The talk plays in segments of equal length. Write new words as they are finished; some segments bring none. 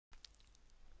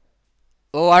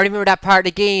Oh, I remember that part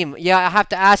of the game. Yeah, I have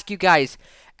to ask you guys.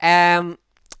 Um,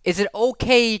 is it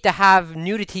okay to have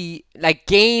nudity, like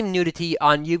game nudity,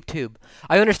 on YouTube?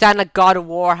 I understand like God of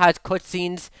War has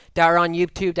cutscenes that are on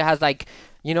YouTube that has like,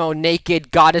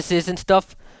 naked goddesses and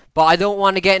stuff. But I don't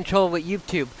want to get in trouble with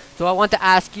YouTube. So I want to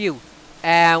ask you,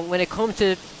 when it comes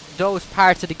to those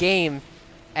parts of the game,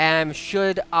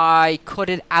 should I cut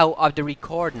it out of the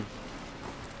recording?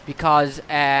 Because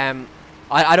I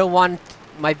don't want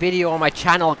my video on my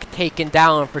channel taken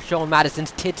down for showing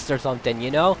Madison's tits or something,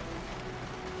 you know?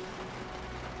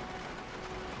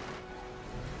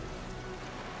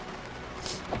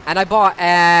 And I bought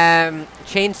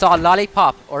Chainsaw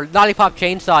Lollipop, or Lollipop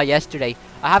Chainsaw yesterday.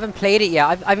 I haven't played it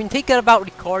yet. I've been thinking about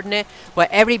recording it, but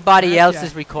everybody else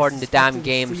is recording the damn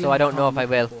game, so I don't know if I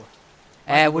will.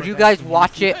 Would you guys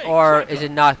watch it, or is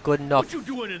it not good enough?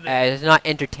 Is it not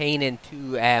entertaining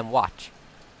to watch?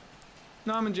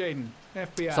 No, I'm Jayden,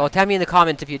 FBI. So tell me in the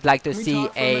comments if you'd like to see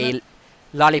a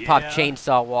Lollipop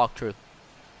Chainsaw walkthrough.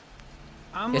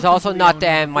 It's also not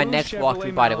my next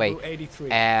walkthrough, by the way.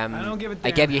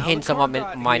 I gave you hints on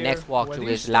what my next walkthrough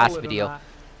is last video,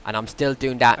 and I'm still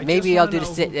doing that. Maybe I'll do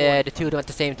the two of them at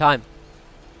the same time.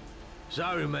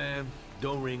 Sorry, man.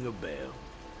 Don't ring a bell.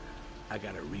 I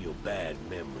got a real bad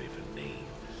memory for names.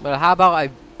 Well, how about I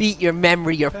beat your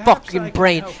memory, your fucking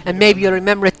brain, and maybe you'll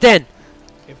remember it then.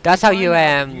 That's how you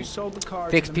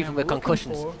fix people with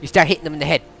concussions. You start hitting them in the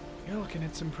head. You're looking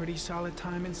at some pretty solid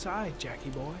time inside, Jackie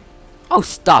boy. Oh,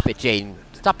 stop it, Jayden.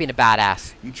 Stop being a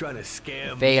badass. You trying to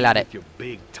scam Fail me at it. with your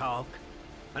big talk?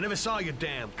 I never saw your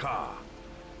damn car.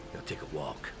 Now take a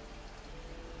walk.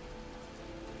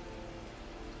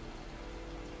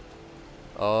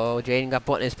 Oh, Jayden got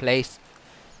put in his place.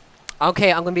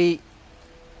 Okay, I'm gonna be...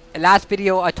 Last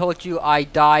video I told you I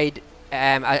died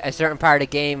a certain part of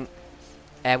the game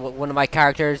with one of my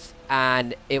characters,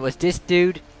 and it was this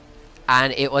dude,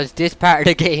 and it was this part of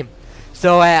the game.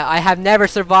 So I have never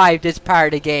survived this part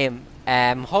of the game.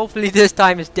 Hopefully this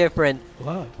time is different.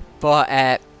 Blood. But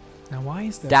Now why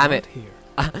is there damn blood it. here?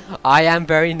 I am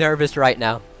very nervous right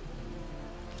now.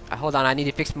 Hold on, I need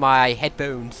to fix my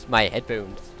headphones.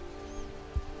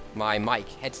 My mic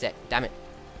headset. Damn it.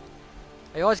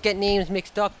 I always get names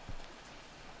mixed up.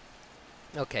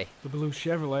 Okay. The blue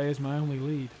Chevrolet is my only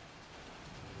lead.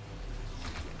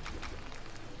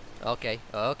 Okay.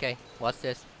 Okay. What's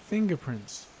this?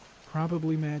 Fingerprints.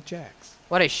 Probably Mad Jack's.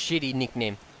 What a shitty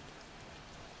nickname.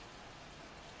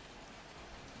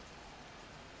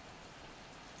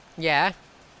 Yeah.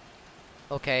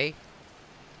 Okay.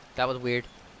 That was weird.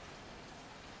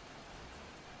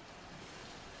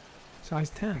 Size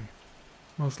 10.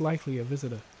 Most likely a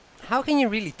visitor. How can you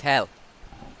really tell?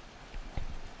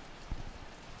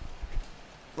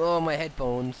 Oh, my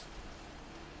headphones.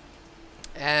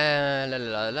 La la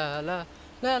la la la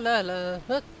la la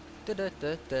la.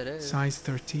 Size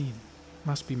 13.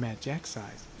 Must be Mad Jack's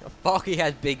size. Fuck, he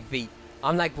has big feet.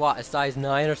 I'm like, what, a size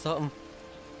 9 or something?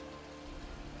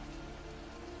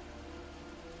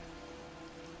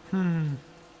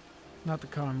 Not the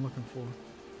car I'm looking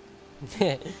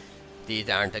for. These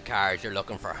aren't the cars you're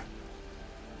looking for.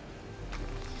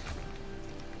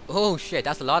 Oh shit,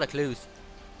 that's a lot of clues.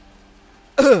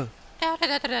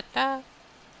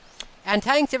 And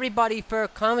thanks everybody for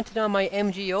commenting on my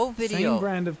MGO video. Same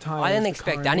brand of tires. I didn't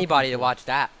expect anybody to watch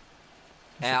that.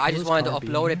 I just wanted to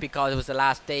upload it here? because it was the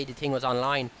last day the thing was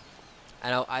online.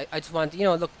 And I just wanted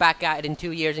to, look back at it in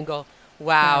 2 years and go,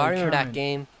 wow, I remember that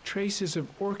game. Traces of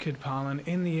orchid pollen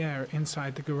in the air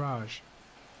inside the garage.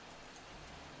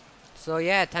 So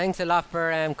yeah, thanks a lot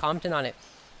for commenting on it.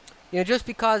 Just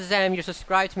because you're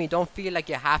subscribed to me, don't feel like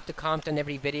you have to comment on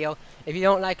every video. If you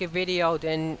don't like a video,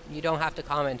 then you don't have to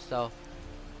comment. So,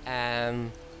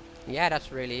 yeah,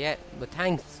 that's really it. But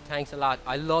thanks a lot.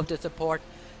 I love the support.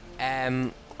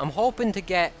 I'm hoping to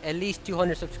get at least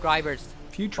 200 subscribers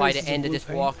by the end of this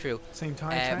walkthrough. Same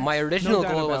time my original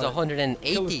goal was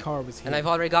 180, and I've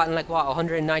already gotten like what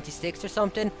 196 or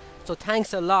something. So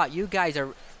thanks a lot. You guys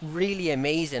are really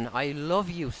amazing. I love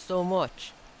you so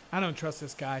much. I don't trust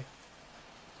this guy.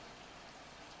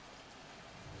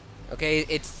 Okay,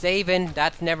 it's saving.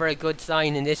 That's never a good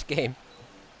sign in this game.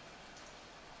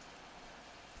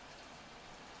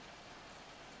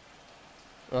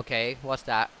 Okay, what's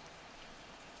that?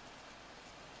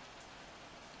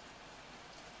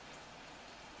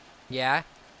 Yeah?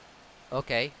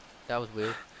 Okay, that was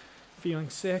weird. Feeling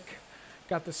sick.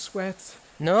 Got the sweats.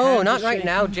 No, hands not are right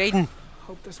now, shaking. Jayden.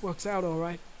 Hope this works out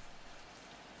alright.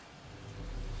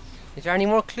 Is there any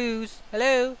more clues?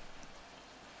 Hello?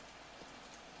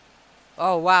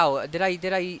 Oh wow, did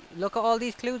I look at all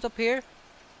these clues up here?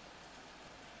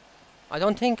 I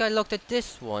don't think I looked at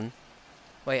this one.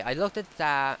 Wait, I looked at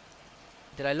that.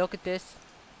 Did I look at this?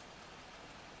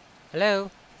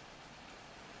 Hello?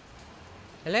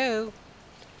 Hello?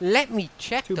 Let me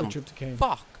check them. Tryptocane.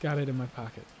 Fuck. Got it in my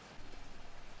pocket.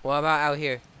 What about out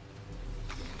here?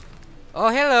 Oh,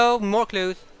 hello. More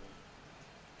clues.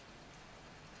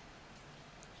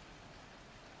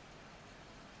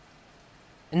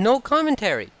 No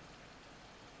commentary.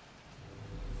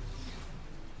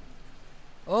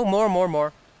 Oh,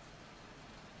 more.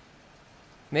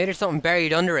 Maybe there's something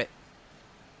buried under it.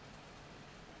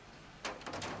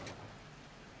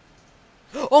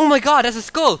 Oh my god, that's a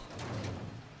skull!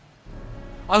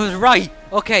 I was right.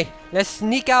 Okay, let's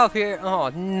sneak out of here. Oh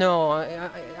no,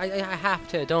 I have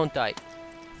to, don't I?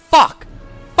 Fuck!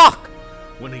 Fuck!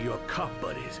 One of your cop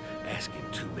buddies asking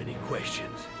too many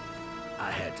questions.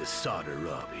 I had to solder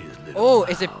up his little Oh,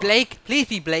 is it mouth. Blake? Please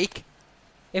be Blake.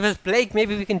 If it's Blake,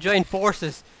 maybe we can join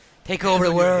forces. Take Hands over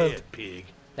the on your world. head, pig.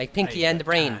 Like I Pinky ain't and the got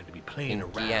Brain. time to be playing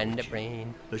Pinky around and the with you.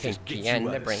 Brain. Let's just get Pinky you and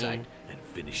out the of Brain. sight and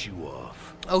finish you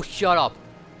off. Oh, shut up.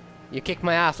 You kicked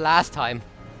my ass last time.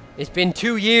 It's been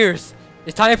 2 years.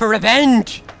 It's time for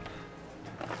revenge.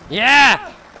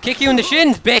 Yeah! Kick you in the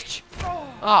shins, bitch.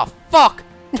 Oh, fuck.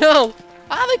 No.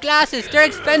 I have my glasses. They're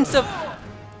expensive.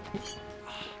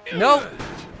 No.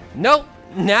 No.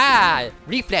 Nah.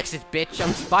 Reflexes, bitch.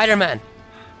 I'm Spider-Man.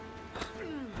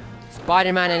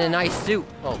 Spider-Man in a nice suit.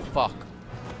 Oh, fuck.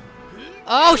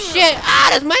 Oh, shit. Ah,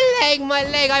 that's my leg. My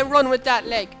leg. I run with that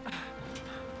leg.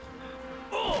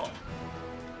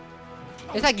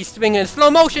 It's like he's swinging in slow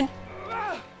motion.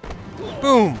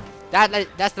 Boom.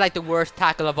 That's like the worst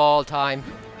tackle of all time.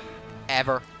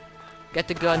 Ever. Get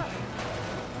the gun.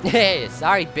 Hey,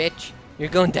 sorry, bitch. You're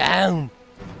going down.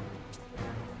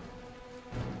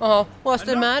 Oh, what's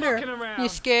the matter? You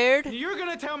scared? You're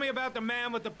gonna tell me about the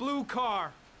man with the blue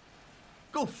car.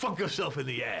 Go fuck yourself in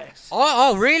the ass.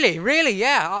 Oh, really? Really?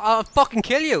 Yeah. I'll fucking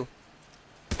kill you.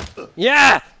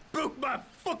 Yeah. Broke my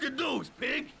fucking nose,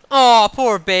 pig. Oh,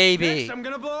 poor baby. Next, I'm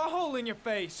gonna blow a hole in your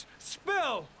face. Spill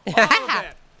all of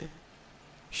it.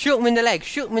 Shoot him in the leg.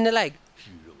 Shoot him in the leg.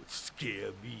 You don't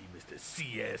scare me, Mr.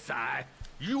 CSI.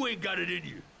 You ain't got it in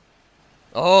you.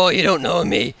 Oh, you don't know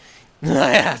me.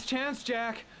 Last chance,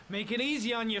 Jack. Make it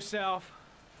easy on yourself.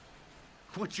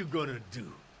 What you gonna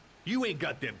do? You ain't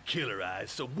got them killer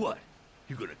eyes, so what?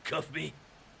 You gonna cuff me?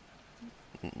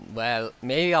 Well,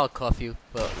 maybe I'll cuff you,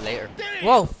 but later. Damn.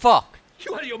 Whoa, fuck.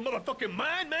 You out of your motherfucking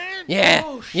mind, man? Yeah.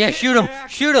 Oh, Yeah, shit, shoot him. Jack.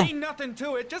 Shoot him. Ain't nothing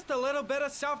to it. Just a little bit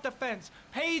of self-defense.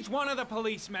 Page 1 of the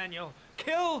police manual.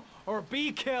 Kill or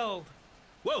be killed.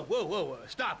 Whoa.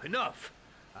 Stop, enough.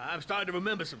 I'm starting to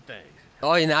remember some things.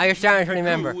 Oh, now you're starting to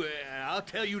remember. I'll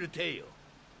tell you the tale.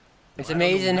 It's I don't know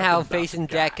amazing nothing how about facing the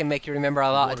Jack guy. can make you remember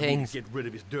a lot of Wanted me to things. Get rid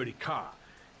of his dirty car.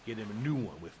 Get him a new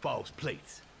one with false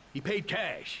plates. He paid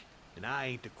cash, and I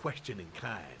ain't the questioning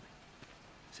kind.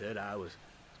 Said I was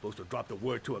supposed to drop the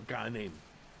word to a guy named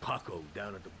Paco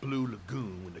down at the Blue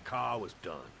Lagoon when the car was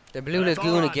done. The Blue That's all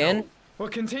Lagoon I again? know. We'll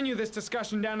continue this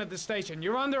discussion down at the station.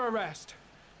 You're under arrest.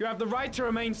 You have the right to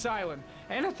remain silent.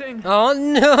 Anything... Oh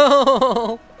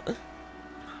no!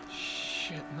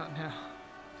 Shit, not now.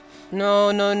 No.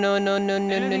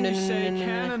 Anything you say no.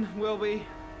 can and will be.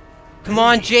 Come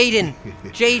on, Jayden.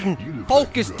 You Jayden, look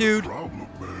focus, like you dude. got a problem,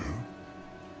 man.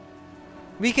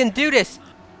 We can do this.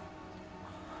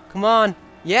 Come on.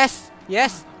 Yes.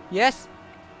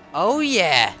 Oh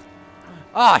yeah.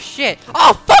 Oh shit.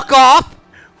 Oh, fuck off.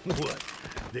 What?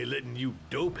 They letting you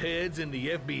dope heads in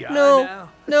the FBI No. now?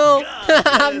 No.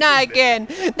 God, Not again.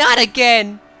 Not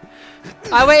again.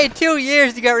 I waited 2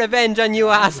 years to get revenge on you,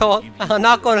 asshole. Give you I'm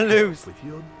not a gonna little lose. help with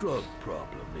your drug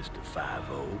problem, Mr.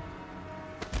 5-0.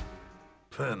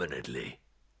 Permanently.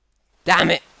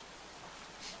 Damn it.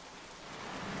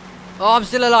 Oh, I'm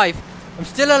still alive.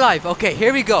 Okay,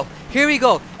 here we go.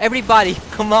 Everybody,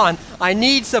 come on. I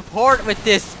need support with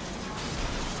this.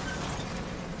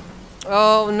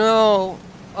 Oh, no.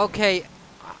 Okay.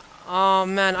 Oh,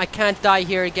 man, I can't die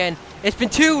here again. It's been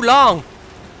too long.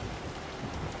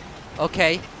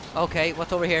 Okay.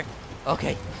 What's over here?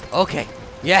 Okay.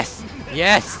 Yes.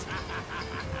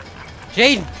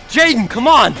 Jayden, come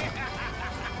on.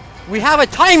 We have a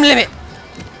time limit.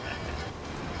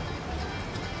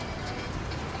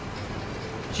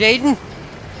 Jayden?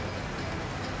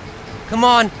 Come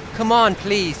on,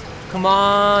 please. Come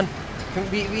on.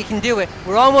 We can do it.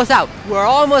 We're almost out.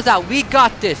 We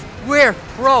got this. We're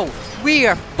pro. We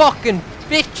are fucking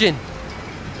bitchin'.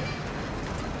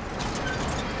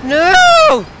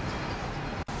 No!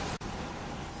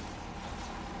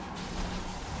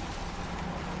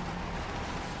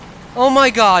 Oh my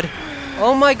god.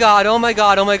 Oh my god, oh my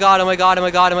god, oh my god, oh my god, oh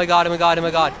my god, oh my god, oh my god, oh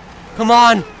my god. Come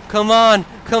on, come on,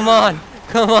 come on,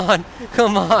 come on,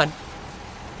 come on.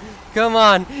 Come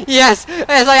on. Yes,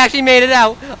 yes, I actually made it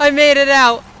out. I made it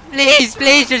out. Please,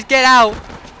 please just get out.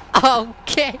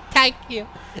 Okay, thank you.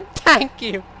 Thank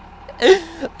you.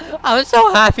 I'm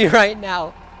so happy right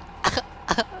now.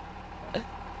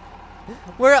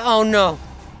 Where? Oh no.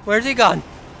 Where's he gone?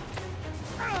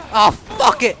 Oh,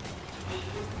 fuck it.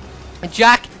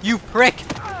 Jack, you prick.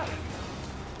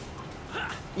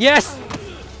 Yes.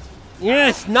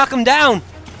 Yes, knock him down.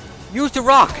 Use the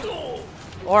rock.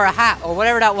 Or a hat, or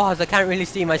whatever that was. I can't really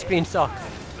see, my screen sucks.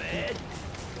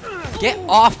 Get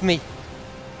off me.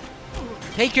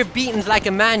 Take your beatings like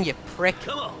a man, you prick.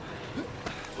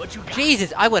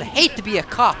 Jesus, I would hate to be a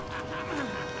cop.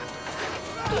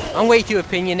 I'm way too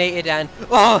opinionated and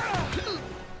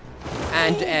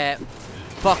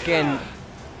fucking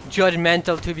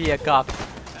judgmental to be a cop.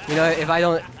 You know, if I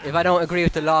don't agree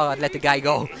with the law, I'd let the guy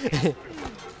go.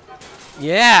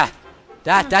 Yeah,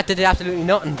 that did absolutely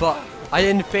nothing, but I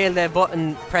didn't fail the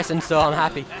button pressing, so I'm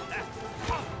happy.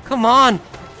 Come on,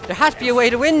 there has to be a way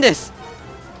to win this.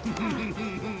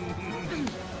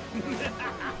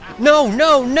 No,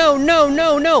 no, no, no,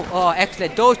 no, no. Oh,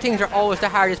 excellent. Those things are always the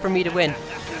hardest for me to win.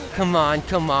 Come on,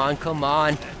 come on, come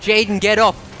on. Jayden, get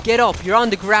up. Get up. You're on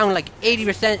the ground like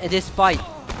 80% of this fight.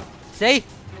 See?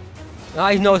 Oh,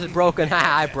 his nose is broken.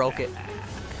 Haha, I broke it.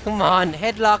 Come on,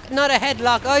 headlock. Not a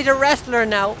headlock. Oh, he's a wrestler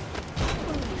now.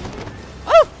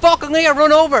 Oh, fuck. I'm gonna get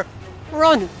run over.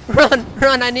 Run, run,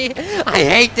 run. I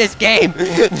hate this game.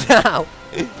 Now.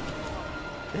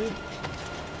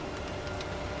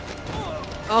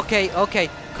 Okay, okay.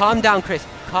 Calm down, Chris.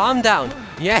 Calm down.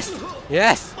 Yes,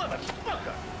 yes.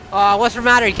 Oh, what's the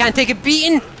matter? You can't take a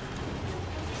beating?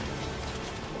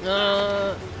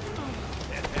 I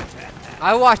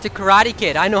watched the Karate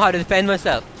Kid. I know how to defend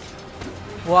myself.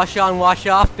 Wash on, wash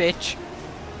off, bitch.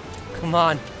 Come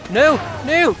on. No,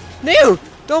 no, no.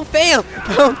 Don't fail.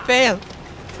 Don't fail.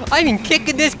 I've been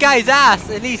kicking this guy's ass.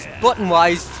 At least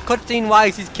button-wise.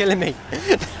 Cutscene-wise, he's killing me.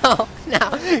 No,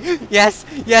 no. Yes,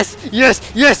 yes, yes,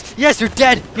 yes, yes, you're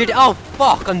dead. You're dead. Oh,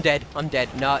 fuck, I'm dead. I'm dead.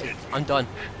 No, I'm done.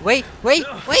 Wait, wait,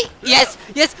 wait. Yes,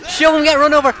 yes. Show him get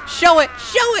run over. Show it,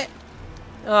 show it.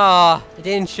 Oh, I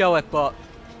didn't show it, but...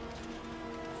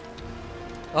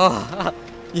 Oh,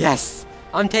 yes.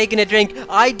 I'm taking a drink.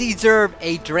 I deserve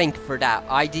a drink for that.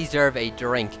 I deserve a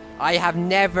drink. I have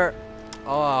never...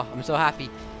 Oh, I'm so happy.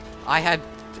 I have...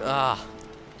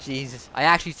 Jesus. I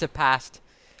actually surpassed.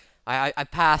 I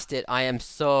passed it. I am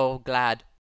so glad.